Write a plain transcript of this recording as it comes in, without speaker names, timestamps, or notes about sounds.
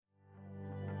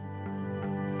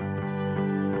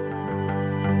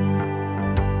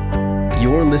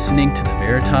You're listening to the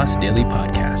Veritas Daily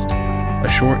Podcast, a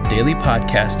short daily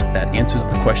podcast that answers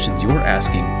the questions you're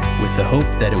asking with the hope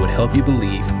that it would help you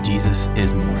believe Jesus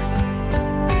is more.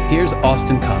 Here's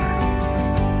Austin Connor.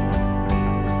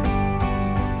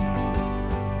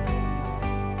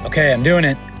 Okay, I'm doing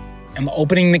it. I'm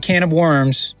opening the can of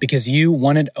worms because you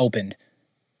want it opened.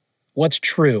 What's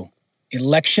true,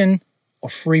 election or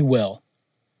free will?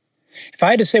 If I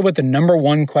had to say what the number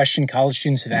one question college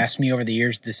students have asked me over the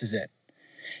years, this is it.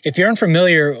 If you're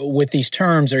unfamiliar with these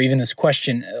terms or even this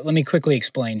question, let me quickly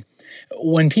explain.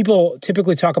 When people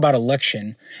typically talk about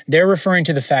election, they're referring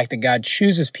to the fact that God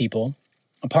chooses people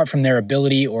apart from their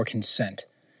ability or consent.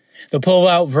 They'll pull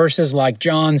out verses like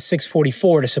John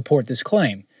 6:44 to support this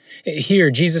claim.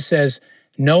 Here, Jesus says,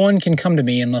 "No one can come to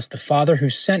me unless the Father who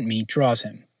sent me draws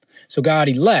him." So God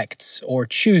elects or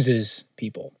chooses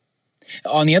people.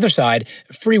 On the other side,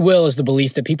 free will is the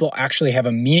belief that people actually have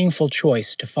a meaningful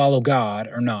choice to follow God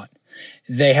or not.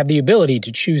 They have the ability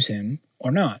to choose him or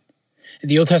not.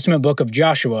 The Old Testament book of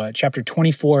Joshua, chapter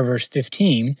 24, verse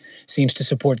 15, seems to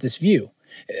support this view.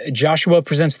 Joshua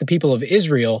presents the people of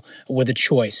Israel with a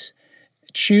choice.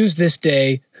 Choose this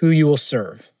day who you will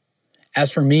serve.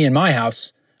 As for me and my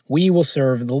house, we will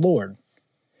serve the Lord.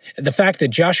 The fact that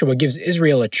Joshua gives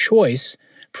Israel a choice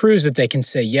proves that they can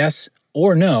say yes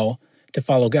or no to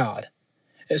follow God.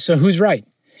 So who's right?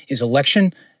 Is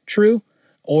election true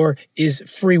or is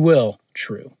free will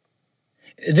true?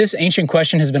 This ancient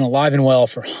question has been alive and well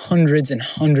for hundreds and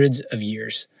hundreds of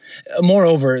years.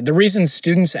 Moreover, the reason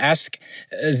students ask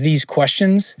these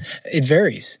questions, it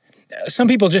varies. Some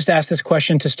people just ask this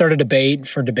question to start a debate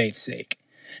for debate's sake.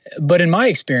 But in my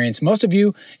experience, most of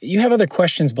you have other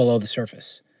questions below the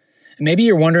surface. Maybe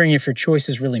you're wondering if your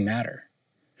choices really matter.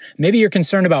 Maybe you're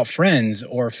concerned about friends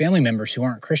or family members who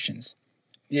aren't Christians.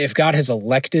 If God has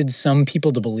elected some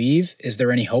people to believe, is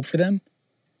there any hope for them?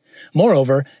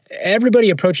 Moreover, everybody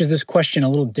approaches this question a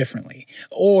little differently.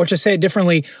 Or to say it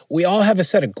differently, we all have a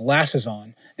set of glasses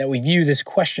on that we view this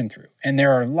question through, and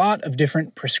there are a lot of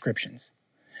different prescriptions.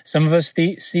 Some of us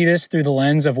see this through the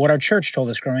lens of what our church told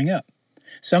us growing up.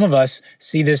 Some of us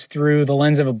see this through the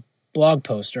lens of a blog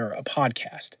post or a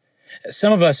podcast.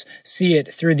 Some of us see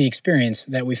it through the experience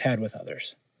that we've had with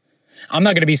others. I'm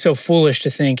not going to be so foolish to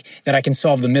think that I can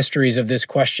solve the mysteries of this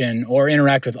question or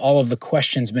interact with all of the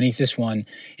questions beneath this one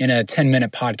in a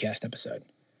 10-minute podcast episode.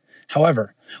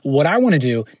 However, what I want to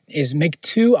do is make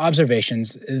two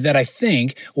observations that I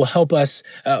think will help us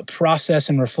process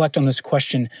and reflect on this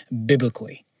question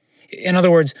biblically. In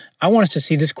other words, I want us to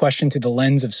see this question through the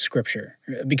lens of Scripture,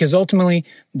 because ultimately,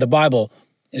 the Bible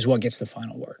is what gets the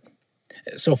final word.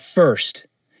 So first,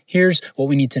 here's what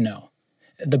we need to know.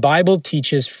 The Bible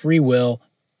teaches free will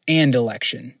and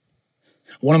election.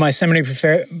 One of my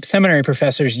seminary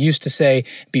professors used to say,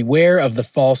 beware of the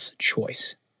false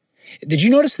choice. Did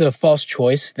you notice the false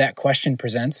choice that question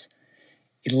presents?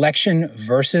 Election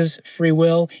versus free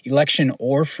will, election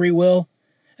or free will?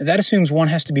 That assumes one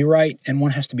has to be right and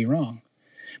one has to be wrong.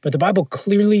 But the Bible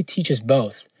clearly teaches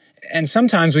both. And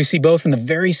sometimes we see both in the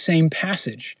very same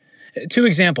passage. Two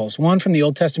examples, one from the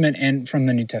Old Testament and from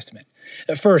the New Testament.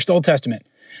 First, Old Testament,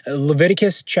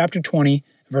 Leviticus chapter 20,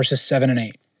 verses 7 and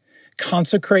 8.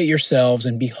 Consecrate yourselves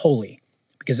and be holy,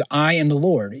 because I am the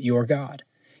Lord, your God.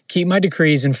 Keep my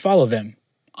decrees and follow them.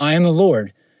 I am the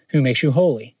Lord who makes you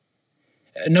holy.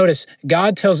 Notice,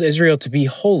 God tells Israel to be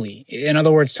holy. In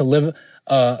other words, to live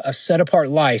a set-apart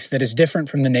life that is different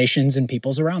from the nations and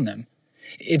peoples around them.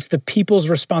 It's the people's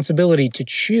responsibility to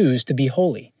choose to be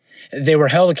holy. They were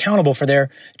held accountable for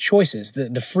their choices.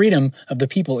 The freedom of the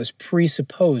people is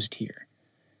presupposed here.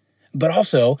 But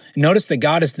also, notice that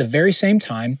God is at the very same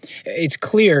time, it's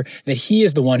clear that he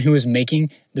is the one who is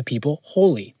making the people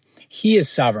holy. He is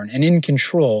sovereign and in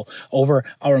control over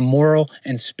our moral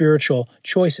and spiritual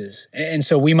choices. And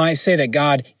so we might say that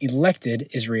God elected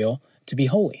Israel to be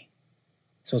holy.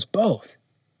 So it's both.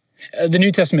 The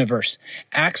New Testament verse,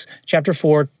 Acts chapter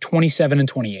 4, 27 and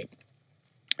 28.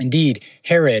 Indeed,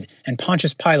 Herod and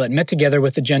Pontius Pilate met together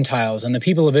with the Gentiles and the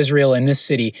people of Israel in this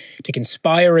city to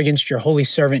conspire against your holy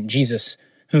servant Jesus,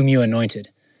 whom you anointed.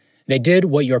 They did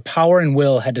what your power and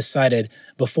will had decided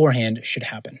beforehand should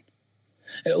happen.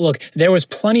 Look, there was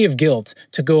plenty of guilt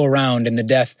to go around in the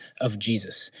death of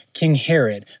Jesus. King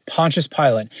Herod, Pontius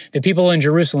Pilate, the people in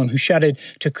Jerusalem who shouted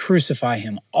to crucify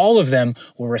him, all of them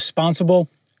were responsible,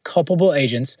 culpable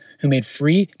agents who made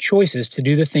free choices to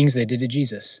do the things they did to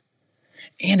Jesus.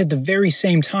 And at the very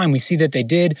same time, we see that they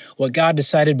did what God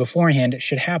decided beforehand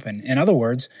should happen. In other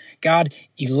words, God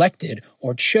elected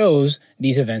or chose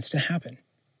these events to happen.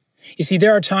 You see,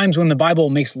 there are times when the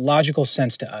Bible makes logical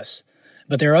sense to us,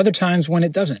 but there are other times when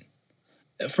it doesn't.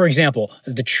 For example,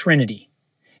 the Trinity.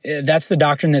 That's the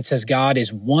doctrine that says God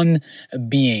is one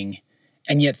being,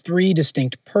 and yet three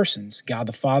distinct persons: God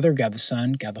the Father, God the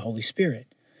Son, God the Holy Spirit.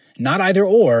 Not either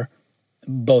or,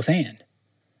 both and.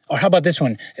 Or how about this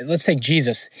one? Let's take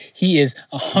Jesus. He is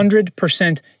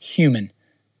 100% human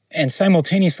and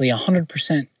simultaneously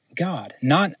 100% God.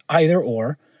 Not either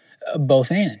or,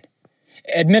 both and.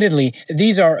 Admittedly,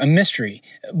 these are a mystery,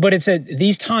 but it's at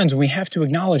these times when we have to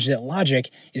acknowledge that logic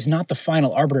is not the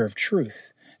final arbiter of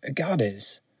truth. God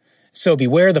is. So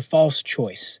beware the false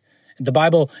choice. The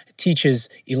Bible teaches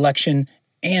election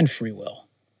and free will.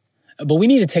 But we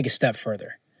need to take a step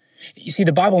further. You see,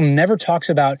 the Bible never talks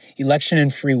about election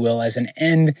and free will as an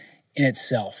end in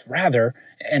itself. Rather,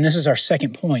 and this is our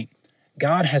second point,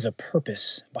 God has a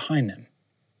purpose behind them.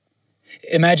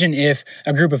 Imagine if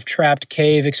a group of trapped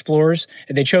cave explorers,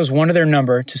 they chose one of their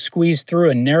number to squeeze through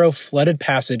a narrow flooded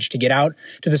passage to get out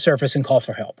to the surface and call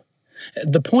for help.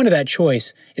 The point of that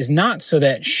choice is not so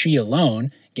that she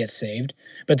alone gets saved,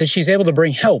 but that she's able to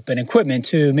bring help and equipment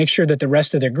to make sure that the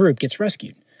rest of their group gets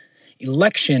rescued.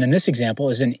 Election in this example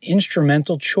is an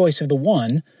instrumental choice of the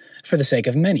one for the sake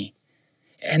of many.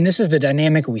 And this is the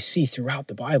dynamic we see throughout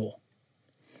the Bible.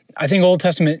 I think Old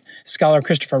Testament scholar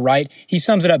Christopher Wright, he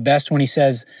sums it up best when he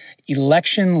says,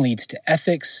 election leads to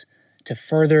ethics to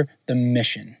further the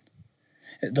mission.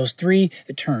 Those three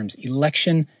terms,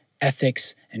 election,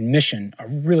 ethics, and mission, are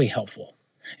really helpful.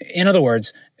 In other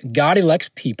words, God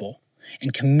elects people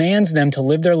and commands them to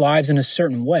live their lives in a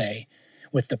certain way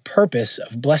with the purpose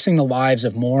of blessing the lives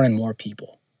of more and more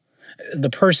people. The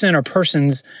person or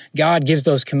persons God gives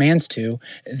those commands to,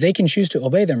 they can choose to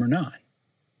obey them or not.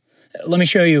 Let me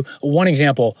show you one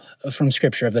example from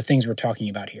Scripture of the things we're talking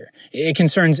about here. It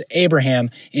concerns Abraham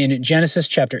in Genesis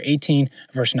chapter 18,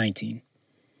 verse 19.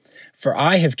 For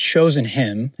I have chosen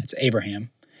him, that's Abraham,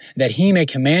 that he may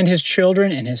command his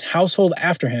children and his household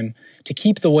after him to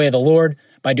keep the way of the Lord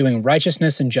by doing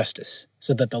righteousness and justice,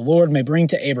 so that the Lord may bring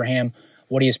to Abraham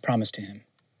what he has promised to him.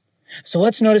 So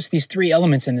let's notice these three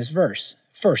elements in this verse.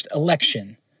 First,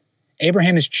 election.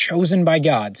 Abraham is chosen by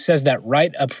God, says that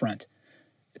right up front.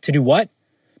 To do what?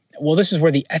 Well, this is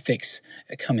where the ethics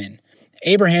come in.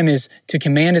 Abraham is to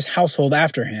command his household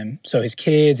after him, so his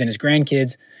kids and his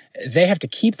grandkids, they have to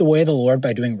keep the way of the Lord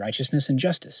by doing righteousness and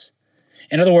justice.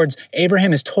 In other words,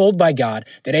 Abraham is told by God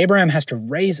that Abraham has to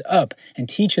raise up and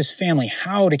teach his family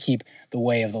how to keep the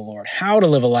way of the Lord, how to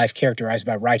live a life characterized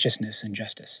by righteousness and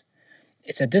justice.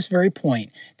 It's at this very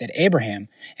point that Abraham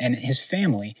and his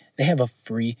family, they have a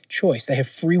free choice. They have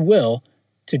free will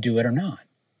to do it or not.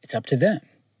 It's up to them.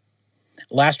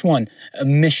 Last one, a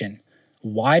mission.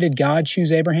 Why did God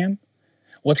choose Abraham?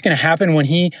 What's going to happen when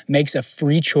he makes a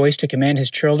free choice to command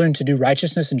his children to do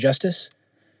righteousness and justice?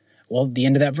 Well, the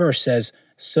end of that verse says,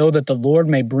 so that the Lord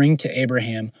may bring to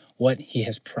Abraham what he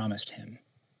has promised him.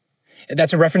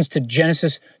 That's a reference to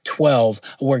Genesis 12,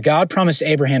 where God promised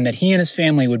Abraham that he and his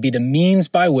family would be the means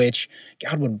by which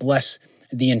God would bless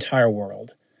the entire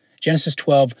world. Genesis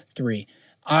 12:3.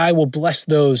 I will bless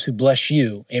those who bless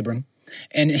you, Abram,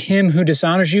 and him who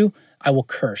dishonors you, I will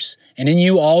curse, and in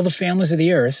you all the families of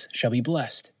the earth shall be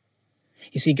blessed.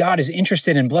 You see, God is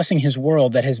interested in blessing his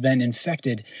world that has been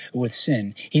infected with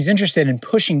sin. He's interested in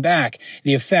pushing back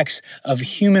the effects of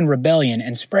human rebellion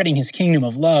and spreading his kingdom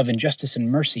of love and justice and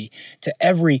mercy to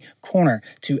every corner,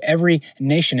 to every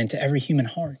nation, and to every human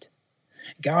heart.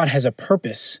 God has a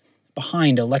purpose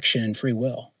behind election and free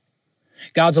will.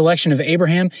 God's election of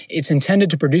Abraham, it's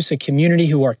intended to produce a community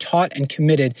who are taught and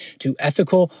committed to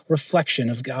ethical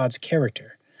reflection of God's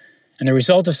character. And the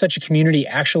result of such a community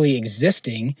actually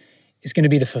existing is going to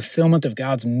be the fulfillment of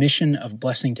God's mission of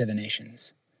blessing to the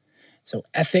nations. So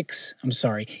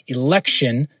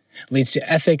election leads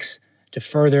to ethics to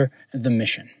further the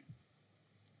mission.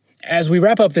 As we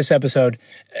wrap up this episode,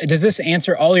 does this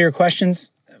answer all your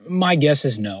questions? My guess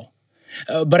is no.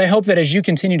 But I hope that as you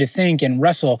continue to think and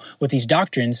wrestle with these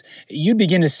doctrines, you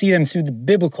begin to see them through the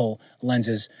biblical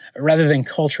lenses rather than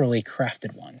culturally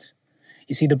crafted ones.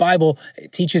 You see, the Bible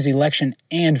teaches election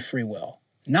and free will,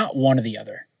 not one or the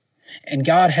other. And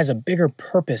God has a bigger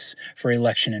purpose for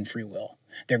election and free will.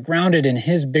 They're grounded in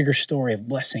his bigger story of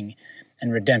blessing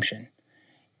and redemption.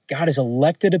 God has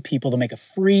elected a people to make a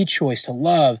free choice to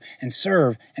love and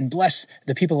serve and bless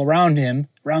the people around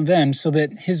them so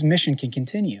that his mission can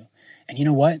continue. And you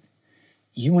know what?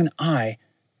 You and I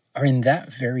are in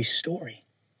that very story.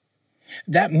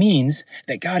 That means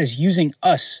that God is using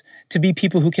us to be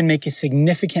people who can make a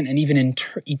significant and even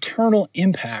eternal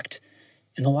impact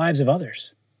in the lives of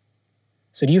others.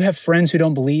 So do you have friends who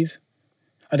don't believe?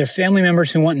 Are there family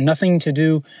members who want nothing to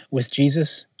do with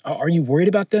Jesus? Are you worried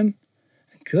about them?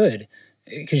 Good.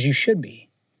 Because you should be.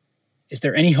 Is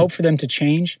there any hope for them to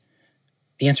change?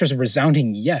 The answer is a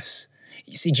resounding yes.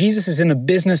 You see, Jesus is in the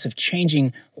business of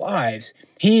changing lives.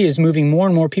 He is moving more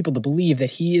and more people to believe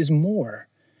that he is more.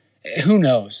 Who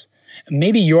knows?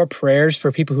 Maybe your prayers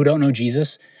for people who don't know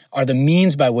Jesus are the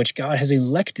means by which God has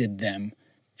elected them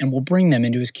and will bring them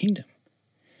into his kingdom.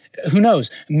 Who knows?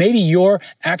 Maybe your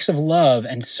acts of love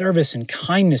and service and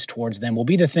kindness towards them will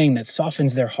be the thing that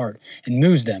softens their heart and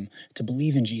moves them to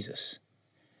believe in Jesus.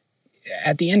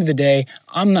 At the end of the day,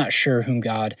 I'm not sure whom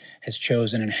God has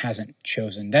chosen and hasn't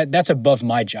chosen. That's above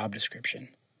my job description.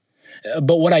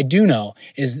 But what I do know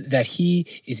is that he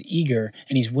is eager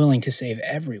and he's willing to save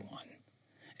everyone.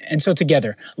 And so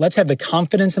together, let's have the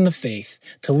confidence and the faith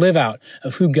to live out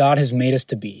of who God has made us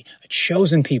to be, a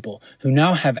chosen people who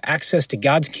now have access to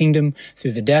God's kingdom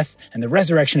through the death and the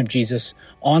resurrection of Jesus,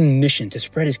 on mission to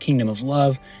spread his kingdom of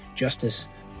love, justice,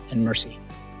 and mercy.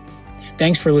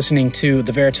 Thanks for listening to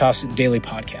the Veritas Daily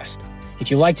Podcast.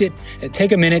 If you liked it,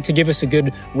 take a minute to give us a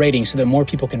good rating so that more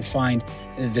people can find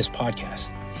this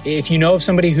podcast. If you know of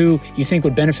somebody who you think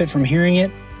would benefit from hearing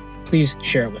it, please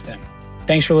share it with them.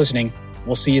 Thanks for listening.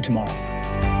 We'll see you tomorrow.